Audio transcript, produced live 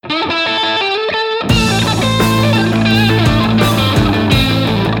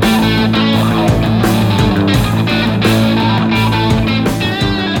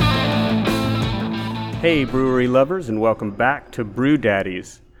Hey brewery lovers, and welcome back to Brew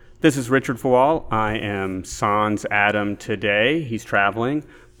Daddies. This is Richard Fawal. I am sans Adam today. He's traveling,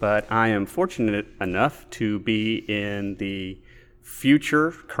 but I am fortunate enough to be in the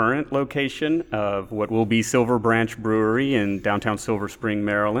future current location of what will be Silver Branch Brewery in downtown Silver Spring,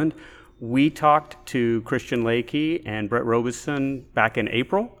 Maryland. We talked to Christian Lakey and Brett Robeson back in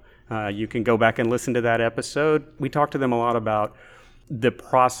April. You can go back and listen to that episode. We talked to them a lot about the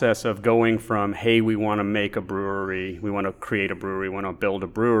process of going from, hey, we want to make a brewery, we want to create a brewery, we want to build a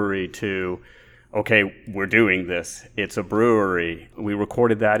brewery, to, okay, we're doing this, it's a brewery. We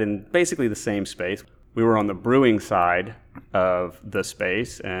recorded that in basically the same space. We were on the brewing side of the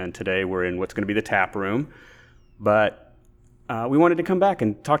space, and today we're in what's going to be the tap room. But we wanted to come back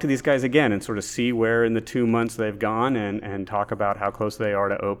and talk to these guys again and sort of see where in the 2 months they've gone and talk about how close they are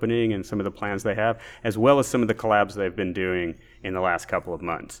to opening and some of the plans they have, as well as some of the collabs they've been doing in the last couple of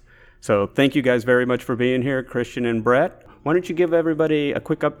months. So thank you guys very much for being here, Christian and Brett. Why don't you give everybody a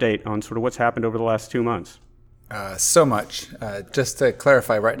quick update on sort of what's happened over the last 2 months? So much. Just to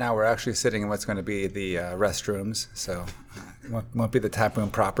clarify, right now we're actually sitting in what's going to be the restrooms. So it won't be the tap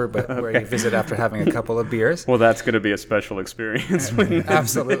room proper, but okay, where you visit after having a couple of beers. Well, that's going to be a special experience.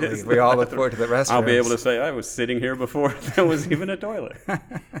 Absolutely. We all look forward to the restrooms. I'll be able to say I was sitting here before there was even a toilet.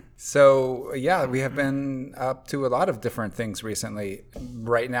 So, yeah, we have been up to a lot of different things recently.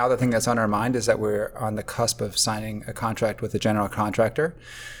 Right now, the thing that's on our mind is that we're on the cusp of signing a contract with a general contractor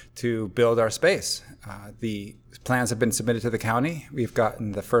to build our space. The plans have been submitted to the county. We've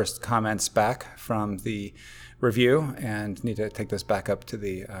gotten the first comments back from the review and need to take this back up to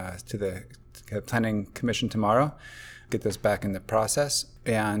the planning commission tomorrow, get this back in the process.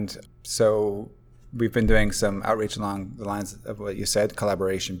 And so we've been doing some outreach along the lines of what you said,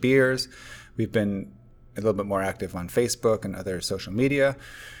 collaboration beers. We've been a little bit more active on Facebook and other social media.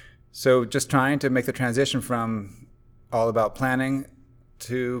 So just trying to make the transition from all about planning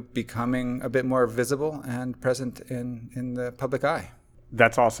to becoming a bit more visible and present in the public eye.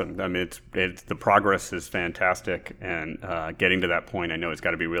 That's awesome. I mean, it's the progress is fantastic, and getting to that point, I know it's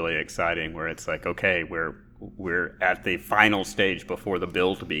got to be really exciting. Where it's like, okay, we're at the final stage before the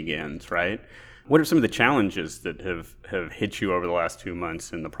build begins, right? What are some of the challenges that have hit you over the last 2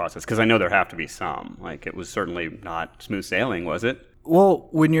 months in the process? Because I know there have to be some. Like, it was certainly not smooth sailing, was it? Well,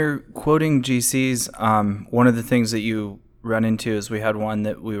 when you're quoting GCs, one of the things that you run into is we had one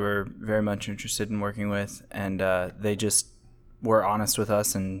that we were very much interested in working with, and they just were honest with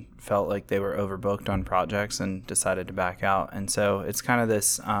us and felt like they were overbooked on projects and decided to back out. And so it's kind of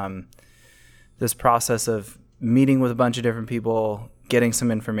this process of meeting with a bunch of different people, getting some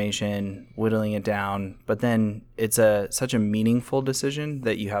information, whittling it down, but then it's such a meaningful decision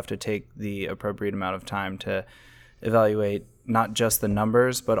that you have to take the appropriate amount of time to evaluate not just the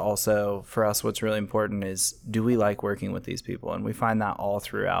numbers, but also for us, what's really important is, do we like working with these people? And we find that all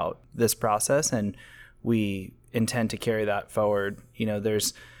throughout this process, and we intend to carry that forward. You know,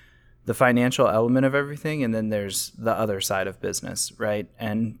 there's the financial element of everything, and then there's the other side of business, right?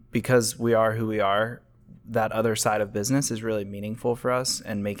 And because we are who we are, that other side of business is really meaningful for us,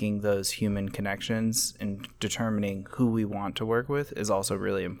 and making those human connections and determining who we want to work with is also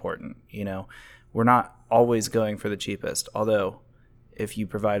really important. You know, we're not always going for the cheapest, although if you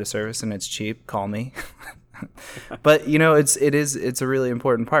provide a service and it's cheap, call me. But you know, it's a really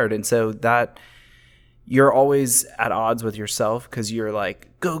important part. And so that you're always at odds with yourself, because you're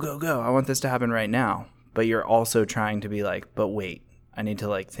like, go, I want this to happen right now. But you're also trying to be like, but wait, I need to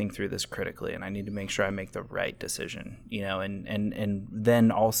like think through this critically, and I need to make sure I make the right decision, you know, and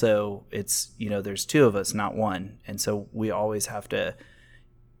then also it's, you know, there's two of us, not one. And so we always have to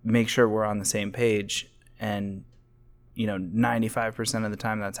make sure we're on the same page. And, you know, 95% of the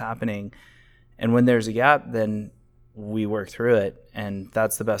time that's happening. And when there's a gap, then we work through it. And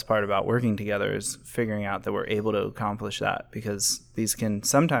that's the best part about working together, is figuring out that we're able to accomplish that, because these can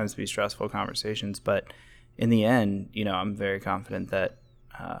sometimes be stressful conversations. But in the end, you know, I'm very confident that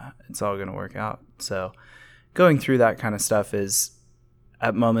it's all going to work out. So going through that kind of stuff is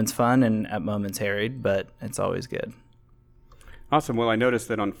at moments fun and at moments harried, but it's always good. Awesome. Well, I noticed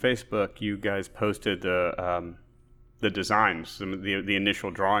that on Facebook, you guys posted the designs, some of the initial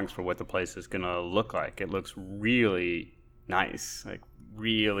drawings for what the place is going to look like. It looks really nice. Like,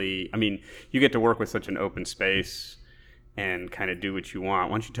 really, I mean, you get to work with such an open space and kind of do what you want.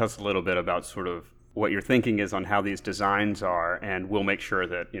 Why don't you tell us a little bit about sort of what your thinking is on how these designs are, and we'll make sure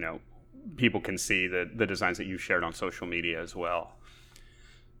that, you know, people can see the designs that you shared on social media as well.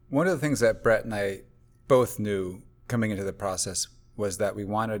 One of the things that Brett and I both knew coming into the process was that we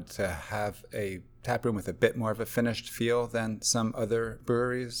wanted to have a tap room with a bit more of a finished feel than some other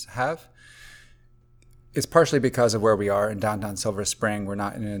breweries have. It's partially because of where we are in downtown Silver Spring. We're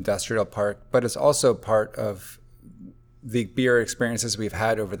not in an industrial park, but it's also part of the beer experiences we've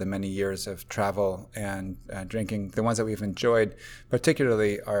had over the many years of travel and drinking. The ones that we've enjoyed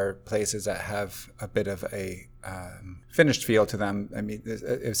particularly are places that have a bit of a finished feel to them. I mean,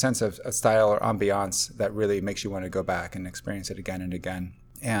 a sense of a style or ambiance that really makes you want to go back and experience it again and again.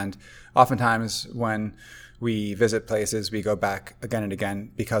 And oftentimes when we visit places, we go back again and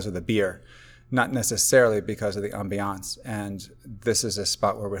again because of the beer, not necessarily because of the ambiance. And this is a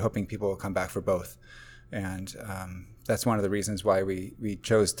spot where we're hoping people will come back for both. And that's one of the reasons why we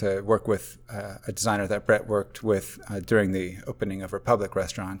chose to work with a designer that Brett worked with during the opening of Republic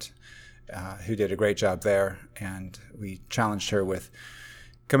Restaurant, who did a great job there. And we challenged her with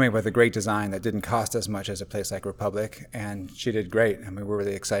coming up with a great design that didn't cost as much as a place like Republic. And she did great. I mean, we're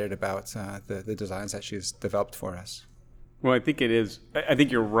really excited about the designs that she's developed for us. Well, I think it is. I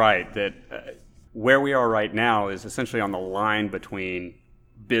think you're right that where we are right now is essentially on the line between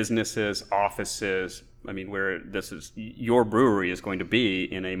businesses, offices. I mean, where this is, your brewery is going to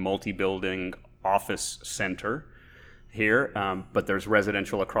be in a multi-building office center here, but there's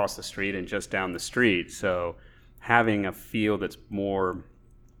residential across the street and just down the street. So having a feel that's more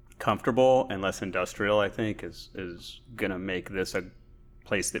comfortable and less industrial, I think, is going to make this a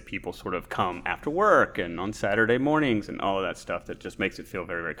place that people sort of come after work and on Saturday mornings and all of that stuff that just makes it feel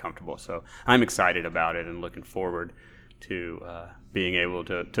very, very comfortable. So I'm excited about it and looking forward to being able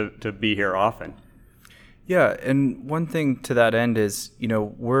to be here often. Yeah, and one thing to that end is,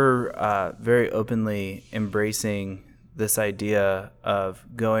 we're very openly embracing this idea of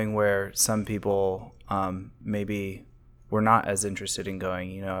going where some people maybe were not as interested in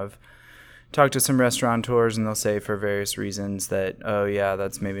going. I've talked to some restaurateurs and they'll say for various reasons that, oh yeah,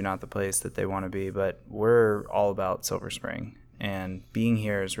 that's maybe not the place that they want to be, but we're all about Silver Spring. And being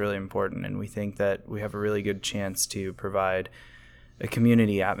here is really important, and we think that we have a really good chance to provide a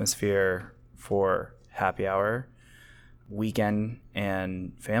community atmosphere for happy hour, weekend,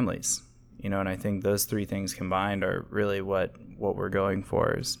 and families. And I think those three things combined are really what we're going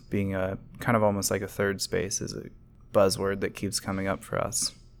for, is being a kind of almost like a third space is a buzzword that keeps coming up for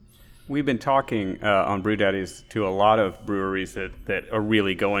us. We've been talking on Brew Daddies to a lot of breweries that are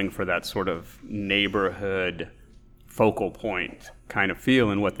really going for that sort of neighborhood focal point kind of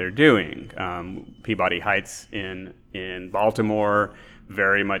feel in what they're doing. Peabody Heights in Baltimore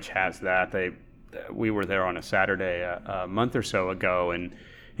very much has that. We were there on a Saturday a month or so ago, and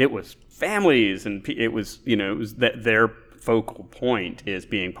it was families, and it was that their focal point is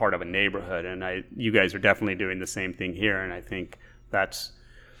being part of a neighborhood. And you guys are definitely doing the same thing here, and I think that's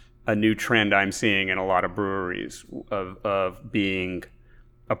a new trend I'm seeing in a lot of breweries of being.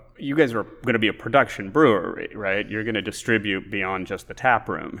 You guys are going to be a production brewery, right? You're going to distribute beyond just the tap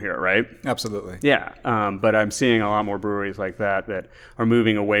room here, right? Absolutely. Yeah, but I'm seeing a lot more breweries like that are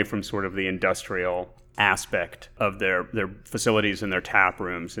moving away from sort of the industrial aspect of their facilities and their tap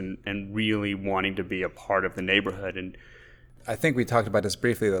rooms and really wanting to be a part of the neighborhood. And I think we talked about this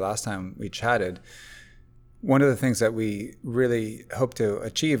briefly the last time we chatted. One of the things that we really hope to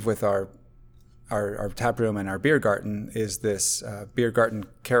achieve with our tap room and our beer garden is this beer garden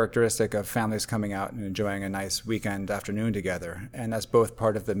characteristic of families coming out and enjoying a nice weekend afternoon together. And that's both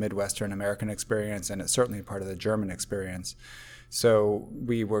part of the Midwestern American experience, and it's certainly part of the German experience. So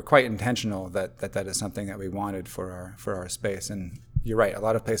we were quite intentional that is something that we wanted for our space. And you're right, a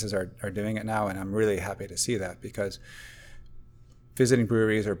lot of places are doing it now, and I'm really happy to see that, because visiting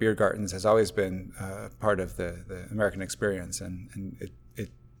breweries or beer gardens has always been part of the American experience, and it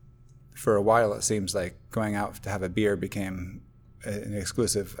for a while, it seems like going out to have a beer became an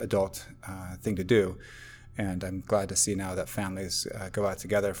exclusive adult thing to do. And I'm glad to see now that families go out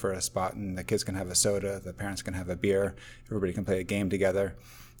together for a spot, and the kids can have a soda, the parents can have a beer, everybody can play a game together.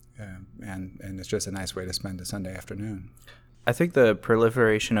 And it's just a nice way to spend a Sunday afternoon. I think the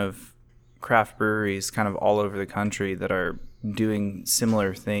proliferation of craft breweries kind of all over the country that are doing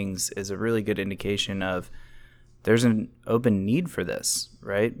similar things is a really good indication of there's an open need for this,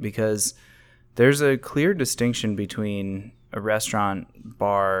 right? Because there's a clear distinction between a restaurant,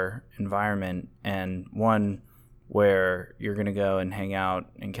 bar environment and one where you're going to go and hang out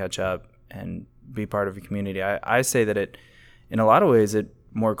and catch up and be part of a community. I say that in a lot of ways, it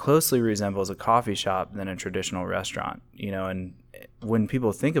more closely resembles a coffee shop than a traditional restaurant, and when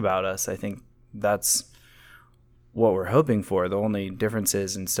people think about us, I think that's what we're hoping for. The only difference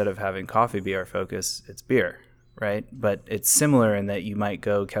is instead of having coffee be our focus, it's beer. Right? But it's similar in that you might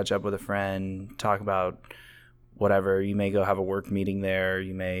go catch up with a friend, talk about whatever. You may go have a work meeting there.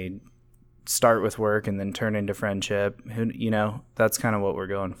 You may start with work and then turn into friendship. That's kind of what we're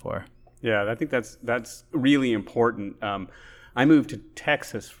going for. Yeah, I think that's really important. I moved to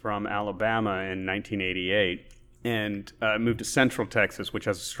Texas from Alabama in 1988, and moved to Central Texas, which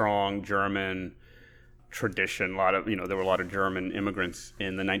has a strong German tradition. There were a lot of German immigrants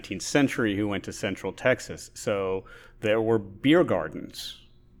in the 19th century who went to Central Texas. So there were beer gardens.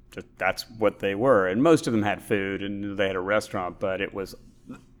 That's what they were, and most of them had food, and they had a restaurant, but it was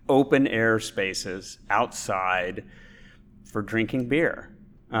open air spaces outside for drinking beer.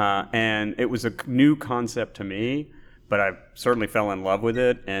 And it was a new concept to me, but I certainly fell in love with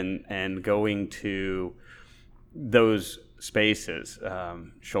it, and going to those spaces.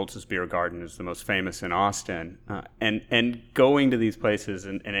 Schultz's Beer Garden is the most famous in Austin. And going to these places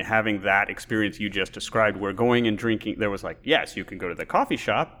and having that experience you just described, where going and drinking, there was like, yes, you can go to the coffee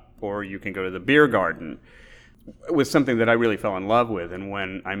shop or you can go to the beer garden. It was something that I really fell in love with. And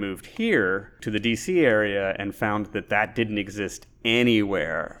when I moved here to the DC area and found that didn't exist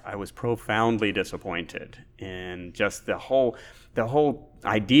anywhere, I was profoundly disappointed. And just the whole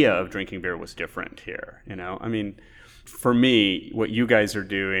idea of drinking beer was different here. I mean, for me, what you guys are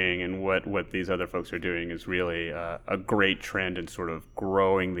doing and what these other folks are doing is really a great trend in sort of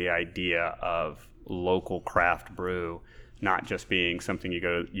growing the idea of local craft brew, not just being something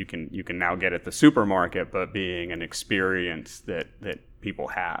you can now get at the supermarket, but being an experience that people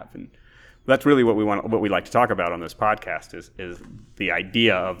have. And that's really what we like to talk about on this podcast is the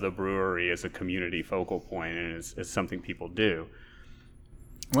idea of the brewery as a community focal point and as something people do.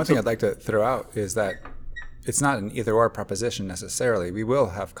 One thing I'd like to throw out is that it's not an either-or proposition necessarily. We will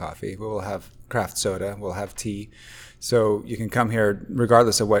have coffee, we will have craft soda, we'll have tea. So you can come here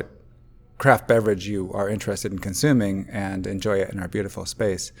regardless of what craft beverage you are interested in consuming and enjoy it in our beautiful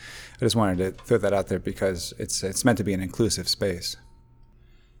space. I just wanted to throw that out there because it's meant to be an inclusive space.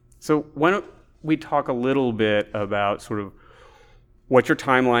 So why don't we talk a little bit about sort of what your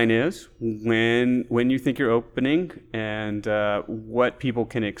timeline is, when you think you're opening, and what people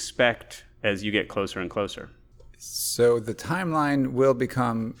can expect as you get closer and closer. So the timeline will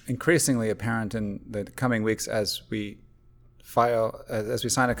become increasingly apparent in the coming weeks as we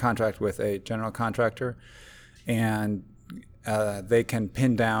sign a contract with a general contractor, and they can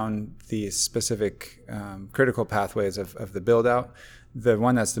pin down the specific critical pathways of the build out. The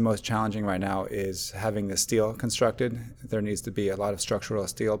one that's the most challenging right now is having the steel constructed. There needs to be a lot of structural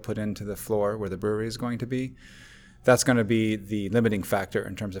steel put into the floor where the brewery is going to be. That's going to be the limiting factor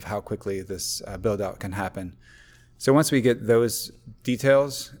in terms of how quickly this build out can happen. So once we get those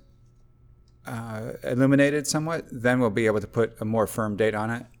details illuminated somewhat, then we'll be able to put a more firm date on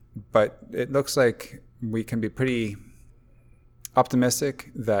it. But it looks like we can be pretty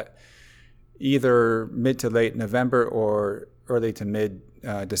optimistic that either mid to late November or early to mid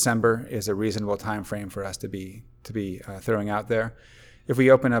December is a reasonable time frame for us to be throwing out there. If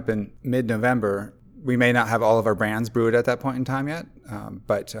we open up in mid-November, we may not have all of our brands brewed at that point in time yet,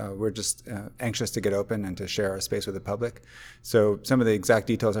 but we're just anxious to get open and to share our space with the public. So some of the exact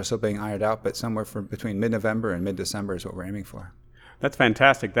details are still being ironed out, but somewhere between mid-November and mid-December is what we're aiming for. That's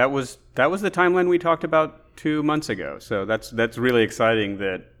fantastic. That was the timeline we talked about 2 months ago. So that's really exciting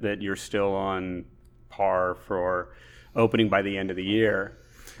that you're still on par for opening by the end of the year.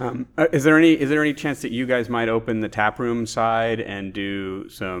 Is there any chance that you guys might open the taproom side and do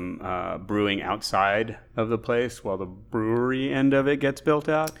some brewing outside of the place while the brewery end of it gets built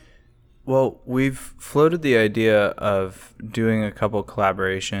out? Well, we've floated the idea of doing a couple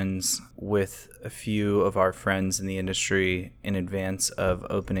collaborations with a few of our friends in the industry in advance of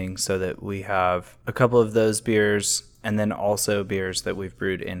opening, so that we have a couple of those beers and then also beers that we've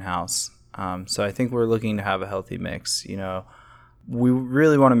brewed in-house. So I think we're looking to have a healthy mix. We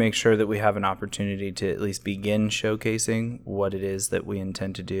really want to make sure that we have an opportunity to at least begin showcasing what it is that we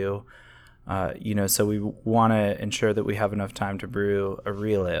intend to do. So we want to ensure that we have enough time to brew a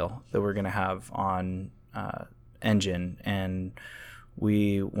real ale that we're going to have on engine, and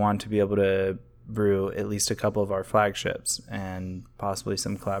we want to be able to brew at least a couple of our flagships and possibly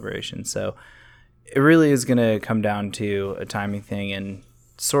some collaborations. So it really is going to come down to a timing thing, and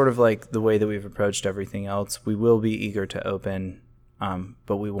sort of like the way that we've approached everything else, we will be eager to open,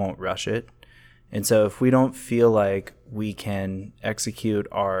 but we won't rush it. And so if we don't feel like we can execute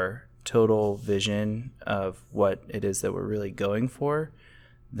our total vision of what it is that we're really going for,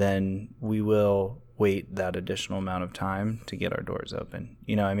 then we will wait that additional amount of time to get our doors open.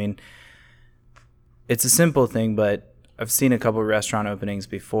 It's a simple thing, but I've seen a couple of restaurant openings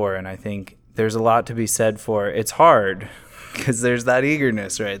before, and I think there's a lot to be said for it's hard because there's that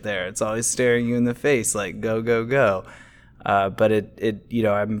eagerness right there. It's always staring you in the face like, go, go, go. But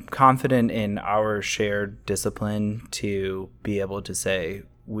I'm confident in our shared discipline to be able to say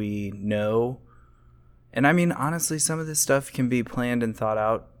we know. And I mean, honestly, some of this stuff can be planned and thought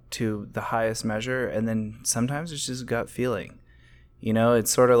out to the highest measure, and then sometimes it's just gut feeling. You know, it's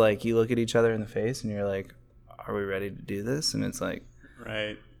sort of like you look at each other in the face and you're like, are we ready to do this? And it's like,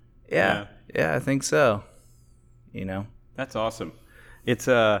 right. Yeah, I think so. You know? That's awesome. It's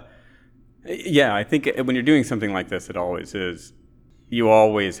yeah, I think when you're doing something like this, it always is. You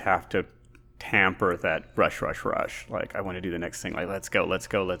always have to tamper that rush. Like, I want to do the next thing. Like, let's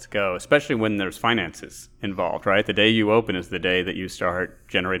go. Especially when there's finances involved, right? The day you open is the day that you start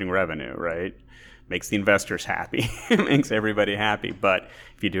generating revenue, right? Makes the investors happy. Makes everybody happy. But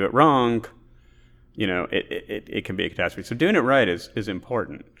if you do it wrong, you know, it can be a catastrophe. So doing it right is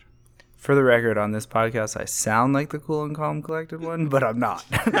important. For the record, on this podcast, I sound like the cool and calm collected one, but I'm not.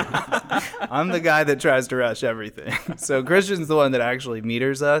 I'm the guy that tries to rush everything. So Christian's the one that actually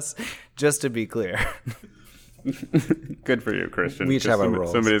meters us, just to be clear. Good for you, Christian. We each have our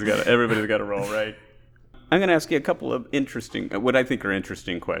roles. Everybody's got a role, right? I'm going to ask you a couple of what I think are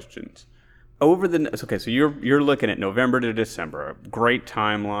interesting questions. Okay, so you're looking at November to December, a great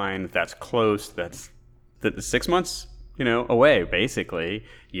timeline. That's close. That's the 6 months, away, basically.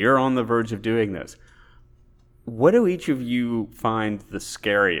 You're on the verge of doing this. What do each of you find the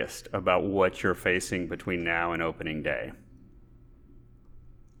scariest about what you're facing between now and opening day?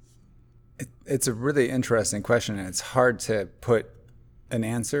 It's a really interesting question, and it's hard to put an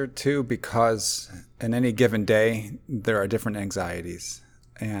answer to because in any given day, there are different anxieties.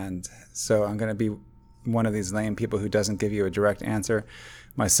 And so I'm going to be one of these lame people who doesn't give you a direct answer.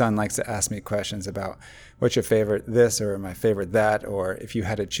 My son likes to ask me questions about what's your favorite this or my favorite that, or if you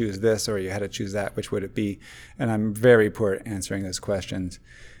had to choose this or you had to choose that, which would it be? And I'm very poor at answering those questions.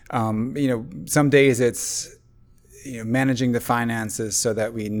 Some days it's managing the finances so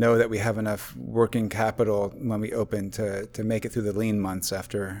that we know that we have enough working capital when we open to make it through the lean months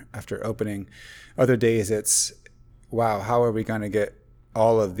after opening. Other days it's, wow, how are we going to get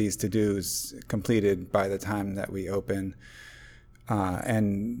all of these to-dos completed by the time that we open?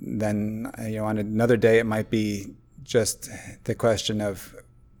 And then, on another day, it might be just the question of,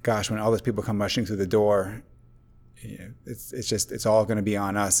 gosh, when all those people come rushing through the door, it's all going to be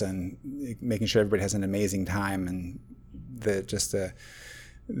on us and making sure everybody has an amazing time, and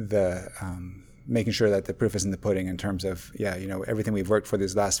making sure that the proof is in the pudding in terms of, everything we've worked for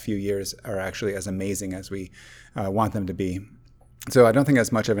these last few years are actually as amazing as we want them to be. So I don't think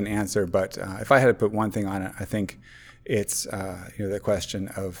that's much of an answer, but if I had to put one thing on it, I think it's the question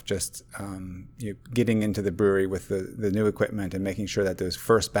of just getting into the brewery with the new equipment and making sure that those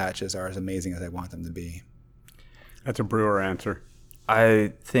first batches are as amazing as I want them to be. That's a brewer answer.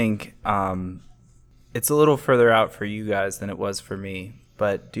 I think it's a little further out for you guys than it was for me.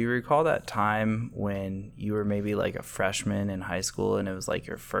 But do you recall that time when you were maybe like a freshman in high school and it was like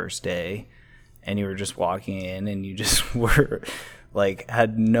your first day and you were just walking in and you just were like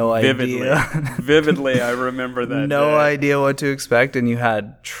had no idea. Vividly, I remember that. No idea what to expect, and you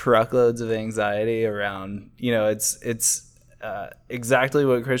had truckloads of anxiety around. It's exactly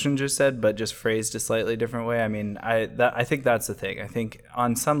what Christian just said, but just phrased a slightly different way. I mean, I think that's the thing. I think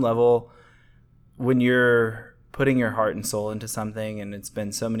on some level, when you're putting your heart and soul into something, and it's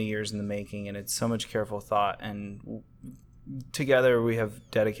been so many years in the making, and it's so much careful thought, and together we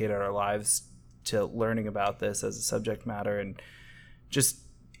have dedicated our lives to learning about this as a subject matter, and just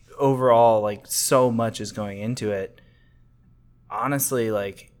overall, like, so much is going into it. Honestly,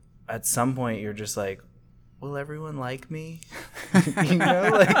 like, at some point you're just like, will everyone like me?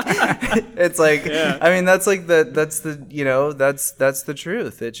 It's like, yeah. I mean, that's the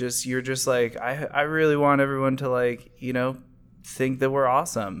truth. It's just, you're just like, I really want everyone to, like, think that we're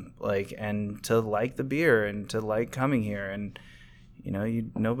awesome, like, and to like the beer and to like coming here. And,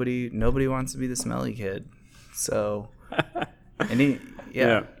 nobody wants to be the smelly kid. So,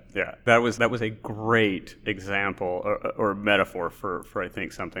 yeah. That was a great example or metaphor for I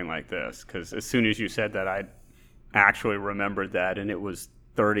think something like this, because as soon as you said that, I actually remembered that, and it was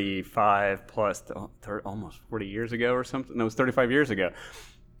 35 plus almost 40 years ago or something. No, it was 35 years ago,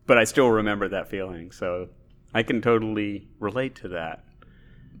 but I still remember that feeling. So I can totally relate to that,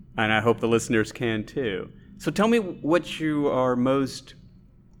 and I hope the listeners can too. So tell me what you are most,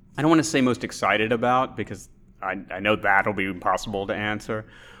 I don't want to say most excited about, because I know that'll be impossible to answer.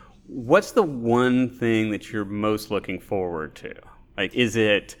 What's the one thing that you're most looking forward to? Like, is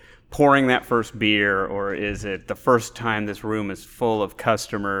it pouring that first beer, or is it the first time this room is full of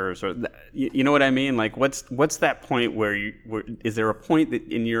customers, or you know what I mean? Like, what's that point where is there a point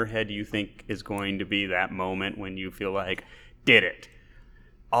that in your head you think is going to be that moment when you feel like, did it?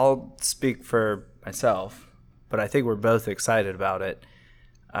 I'll speak for myself, but I think we're both excited about it.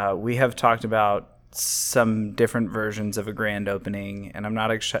 We have talked about some different versions of a grand opening, and I'm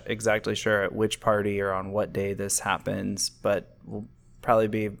not exactly sure at which party or on what day this happens, but we'll probably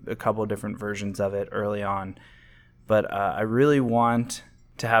be a couple different versions of it early on. But I really want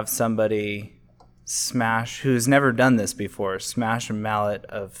to have somebody who's never done this before, smash a mallet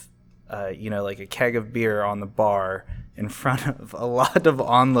of, like a keg of beer on the bar in front of a lot of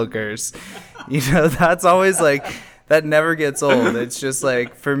onlookers. That's always like, that never gets old. It's just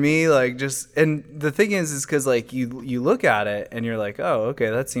like, for me, like, and the thing is because like you look at it and you're like, oh, okay,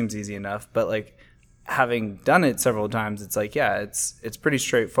 that seems easy enough. But like, having done it several times, it's like, yeah, it's pretty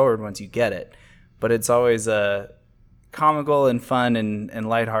straightforward once you get it. But it's always comical and fun and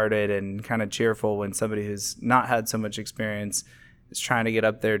lighthearted and kind of cheerful when somebody who's not had so much experience is trying to get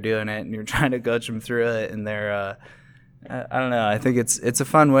up there doing it, and you're trying to coach them through it, and they're I don't know. I think it's a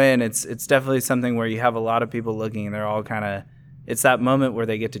fun way, and it's definitely something where you have a lot of people looking, and they're all kind of, it's that moment where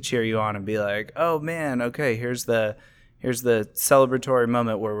they get to cheer you on and be like, oh man, okay, here's the celebratory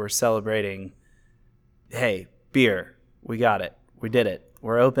moment where we're celebrating. Hey, beer, we got it, we did it,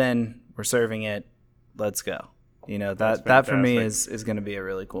 we're open, we're serving it, let's go. That for me is going to be a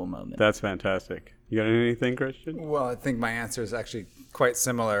really cool moment. That's fantastic. You got anything, Christian? Well, I think my answer is actually quite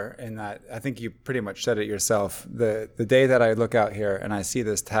similar in that I think you pretty much said it yourself. The day that I look out here and I see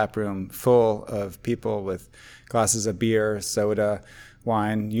this tap room full of people with glasses of beer, soda,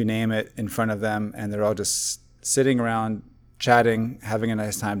 wine, you name it, in front of them, and they're all just sitting around, chatting, having a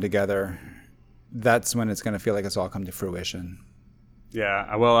nice time together, that's when it's going to feel like it's all come to fruition.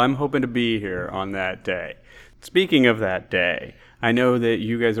 Yeah, well, I'm hoping to be here on that day. Speaking of that day, I know that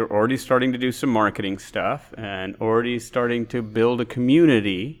you guys are already starting to do some marketing stuff and already starting to build a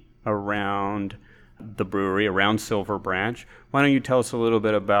community around the brewery, around Silver Branch. Why don't you tell us a little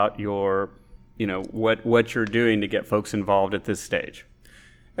bit about your, what you're doing to get folks involved at this stage?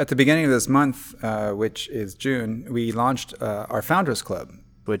 At the beginning of this month, which is June, we launched our Founders Club,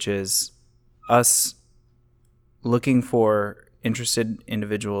 which is us looking for interested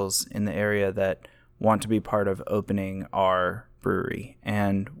individuals in the area that want to be part of opening our brewery.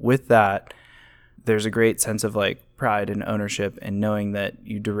 And with that, there's a great sense of like pride and ownership and knowing that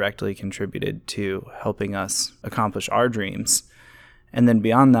you directly contributed to helping us accomplish our dreams. And then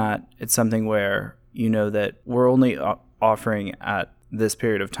beyond that, it's something where you know that we're only offering at this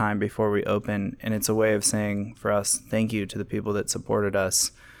period of time before we open. And it's a way of saying for us, thank you to the people that supported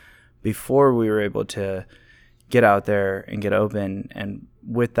us before we were able to get out there and get open. And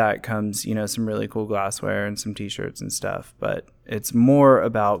with that comes, some really cool glassware and some t-shirts and stuff. But it's more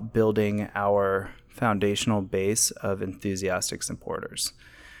about building our foundational base of enthusiastic supporters.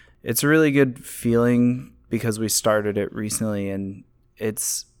 It's a really good feeling because we started it recently, and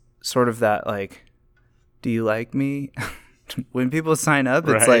it's sort of that like, do you like me? When people sign up,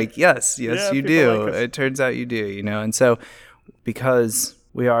 it's like, yes, yeah, you do. Like it turns out you do, And so because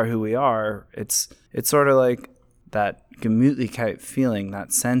we are who we are, it's sort of like that Gemütlichkeit feeling,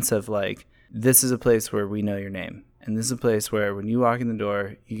 that sense of like, this is a place where we know your name. And this is a place where when you walk in the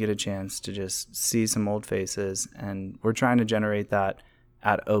door, you get a chance to just see some old faces. And we're trying to generate that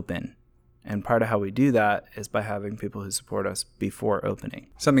at open. And part of how we do that is by having people who support us before opening.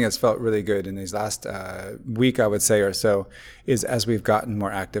 Something that's felt really good in these last week, I would say, or so, is as we've gotten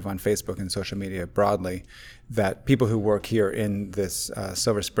more active on Facebook and social media broadly, that people who work here in this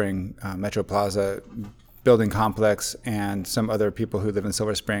Silver Spring Metro Plaza building complex and some other people who live in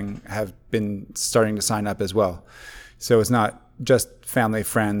Silver Spring have been starting to sign up as well. So it's not just family,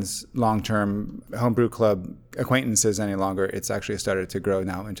 friends, long-term homebrew club acquaintances any longer. It's actually started to grow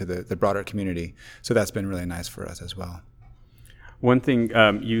now into the broader community. So that's been really nice for us as well. One thing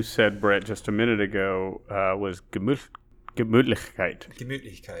you said, Brett, just a minute ago was Gemütlichkeit.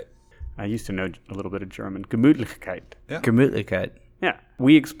 Gemütlichkeit. I used to know a little bit of German. Gemütlichkeit. Yeah. Gemütlichkeit. Yeah,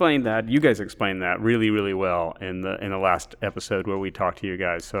 we explained that. You guys explained that really, really well in the last episode where we talked to you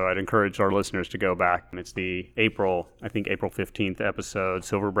guys. So I'd encourage our listeners to go back. It's the April 15th episode,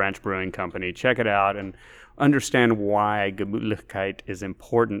 Silver Branch Brewing Company. Check it out and understand why Gemütlichkeit is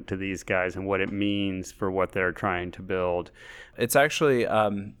important to these guys and what it means for what they're trying to build. It's actually,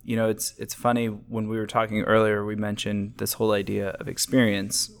 it's funny, when we were talking earlier, we mentioned this whole idea of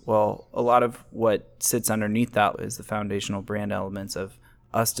experience. Well, a lot of what sits underneath that is the foundational brand elements of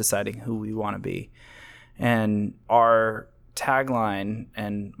us deciding who we want to be. And our tagline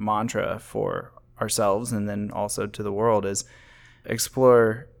and mantra for ourselves and then also to the world is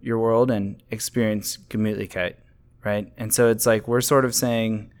explore your world and experience Gemütlichkeit, right? And so it's like we're sort of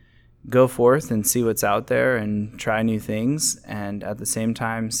saying, go forth and see what's out there and try new things, and at the same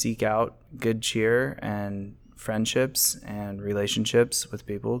time seek out good cheer and friendships and relationships with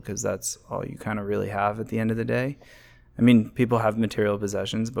people, because that's all you kind of really have at the end of the day. I mean, people have material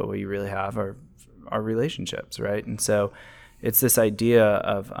possessions, but what you really have are relationships, right? And so it's this idea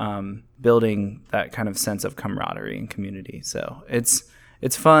of building that kind of sense of camaraderie and community. So it's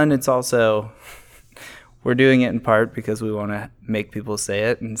fun. It's also, we're doing it in part because we want to make people say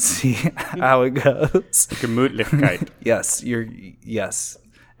it and see how it goes. Gemütlichkeit. Yes.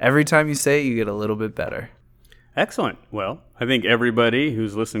 Every time you say it, you get a little bit better. Excellent. Well, I think everybody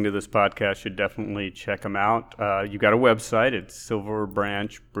who's listening to this podcast should definitely check them out. You got a website. It's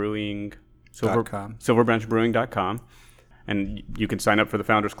silverbranchbrewing.com. And you can sign up for the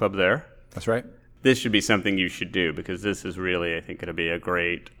Founders Club there. That's right. This should be something you should do, because this is really, I think, going to be a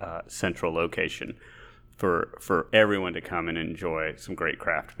great central location for everyone to come and enjoy some great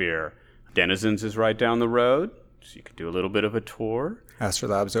craft beer. Denizens is right down the road, so you can do a little bit of a tour.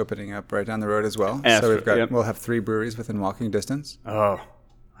 Astrolab's opening up right down the road as well. We'll have 3 breweries within walking distance. Oh,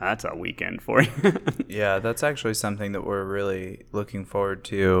 that's a weekend for you. Yeah, that's actually something that we're really looking forward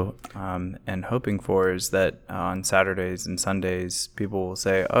to and hoping for, is that on Saturdays and Sundays, people will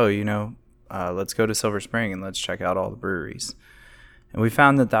say, oh, let's go to Silver Spring and let's check out all the breweries. And we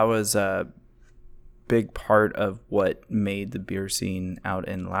found that was a big part of what made the beer scene out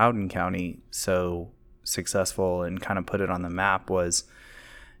in Loudoun County so successful and kind of put it on the map.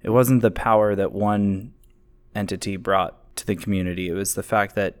 It wasn't the power that one entity brought to the community. It was the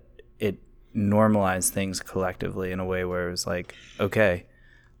fact that it normalized things collectively in a way where it was like, okay,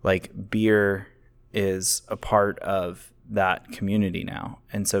 like beer is a part of that community now.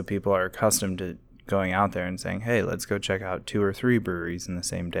 And so people are accustomed to going out there and saying, hey, let's go check out 2 or 3 breweries in the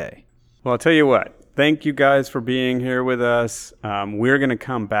same day. Well, I'll tell you what. Thank you guys for being here with us. We're going to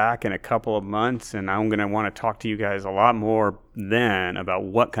come back in a couple of months, and I'm going to want to talk to you guys a lot more then about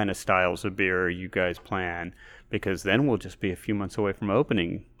what kind of styles of beer you guys plan, because then we'll just be a few months away from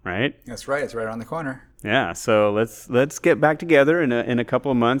opening, right? That's right. It's right around the corner. Yeah. So let's get back together in a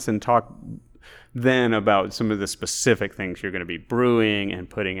couple of months and talk then about some of the specific things you're going to be brewing and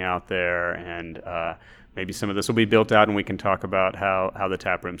putting out there, and maybe some of this will be built out and we can talk about how the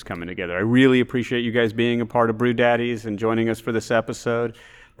tap room's coming together. I really appreciate you guys being a part of Brew Daddies and joining us for this episode.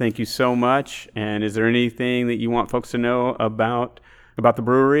 Thank you so much. And is there anything that you want folks to know about the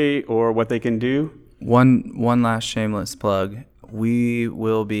brewery or what they can do? One last shameless plug. We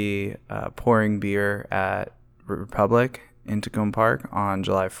will be pouring beer at Republic in Tacoma Park on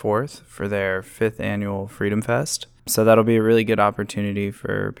July 4th for their 5th annual Freedom Fest. So that'll be a really good opportunity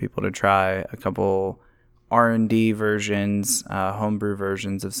for people to try a couple R&D versions, homebrew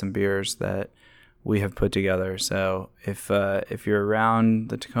versions of some beers that we have put together. So if you're around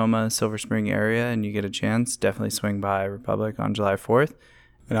the Tacoma, Silver Spring area and you get a chance, definitely swing by Republic on July 4th.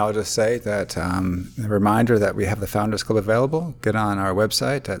 And I'll just say that a reminder that we have the Founders Club available. Get on our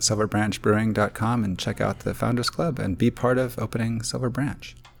website at silverbranchbrewing.com and check out the Founders Club and be part of opening Silver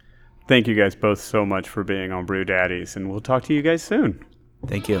Branch. Thank you guys both so much for being on Brew Daddies, and we'll talk to you guys soon.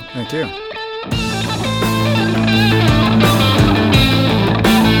 Thank you. Thank you.